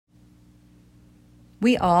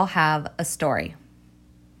We all have a story.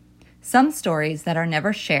 Some stories that are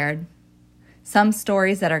never shared, some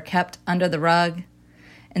stories that are kept under the rug,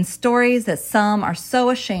 and stories that some are so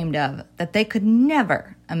ashamed of that they could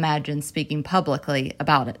never imagine speaking publicly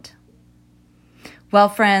about it. Well,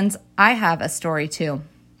 friends, I have a story too.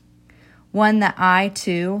 One that I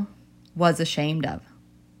too was ashamed of.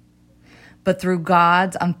 But through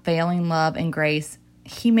God's unfailing love and grace,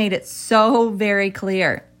 He made it so very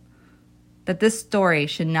clear that this story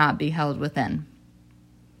should not be held within.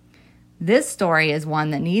 This story is one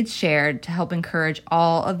that needs shared to help encourage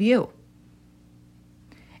all of you.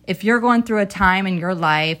 If you're going through a time in your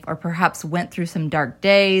life or perhaps went through some dark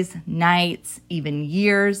days, nights, even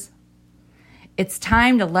years, it's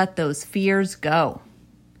time to let those fears go.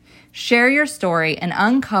 Share your story and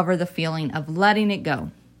uncover the feeling of letting it go,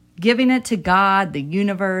 giving it to God, the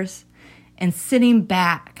universe, and sitting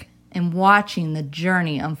back and watching the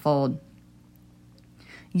journey unfold.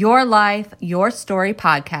 Your Life, Your Story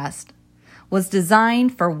podcast was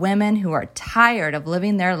designed for women who are tired of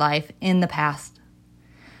living their life in the past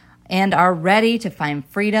and are ready to find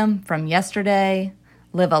freedom from yesterday,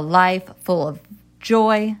 live a life full of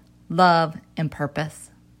joy, love, and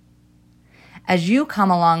purpose. As you come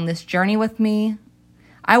along this journey with me,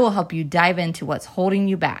 I will help you dive into what's holding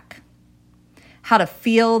you back, how to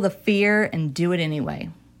feel the fear and do it anyway.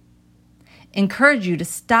 Encourage you to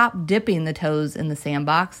stop dipping the toes in the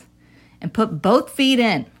sandbox and put both feet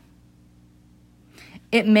in.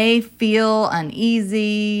 It may feel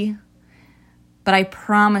uneasy, but I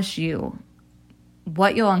promise you,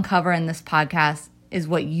 what you'll uncover in this podcast is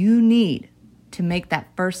what you need to make that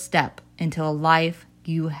first step into a life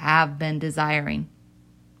you have been desiring.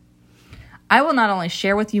 I will not only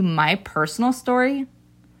share with you my personal story,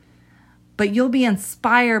 but you'll be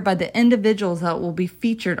inspired by the individuals that will be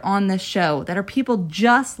featured on this show that are people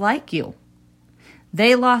just like you.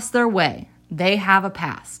 They lost their way, they have a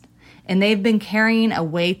past, and they've been carrying a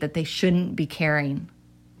weight that they shouldn't be carrying.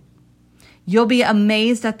 You'll be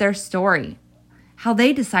amazed at their story, how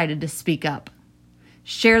they decided to speak up,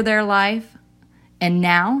 share their life, and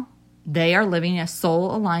now they are living a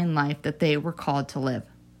soul-aligned life that they were called to live.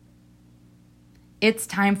 It's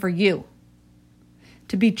time for you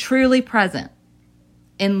to be truly present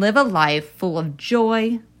and live a life full of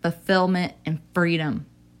joy, fulfillment, and freedom.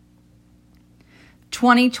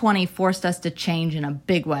 2020 forced us to change in a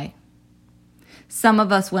big way. Some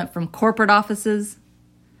of us went from corporate offices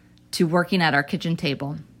to working at our kitchen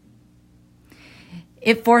table.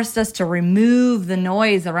 It forced us to remove the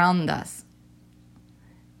noise around us,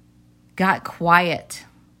 got quiet,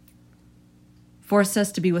 forced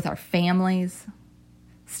us to be with our families,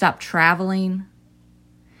 stop traveling.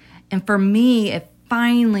 And for me, it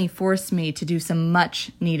finally forced me to do some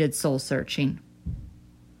much needed soul searching.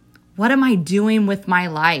 What am I doing with my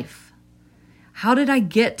life? How did I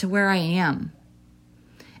get to where I am?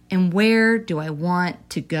 And where do I want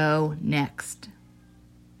to go next?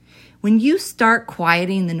 When you start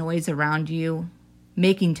quieting the noise around you,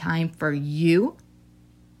 making time for you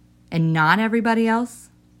and not everybody else,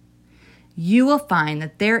 you will find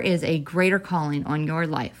that there is a greater calling on your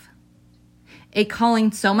life. A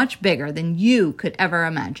calling so much bigger than you could ever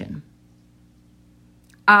imagine.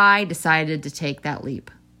 I decided to take that leap.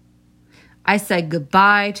 I said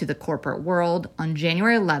goodbye to the corporate world on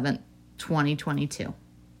January 11th, 2022.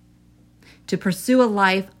 To pursue a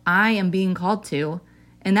life I am being called to,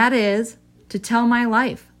 and that is to tell my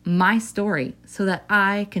life, my story, so that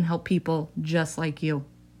I can help people just like you.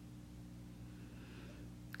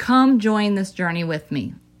 Come join this journey with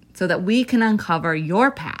me so that we can uncover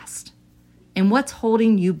your past and what's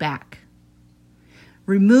holding you back.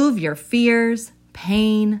 Remove your fears,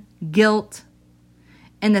 pain, guilt,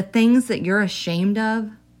 and the things that you're ashamed of,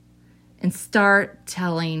 and start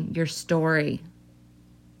telling your story.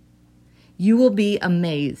 You will be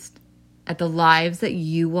amazed at the lives that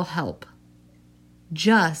you will help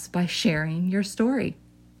just by sharing your story.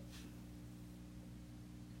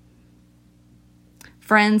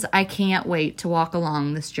 Friends, I can't wait to walk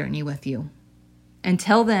along this journey with you.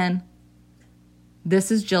 Until then,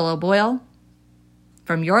 this is Jill O'Boyle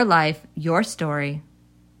from Your Life, Your Story.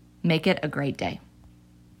 Make it a great day.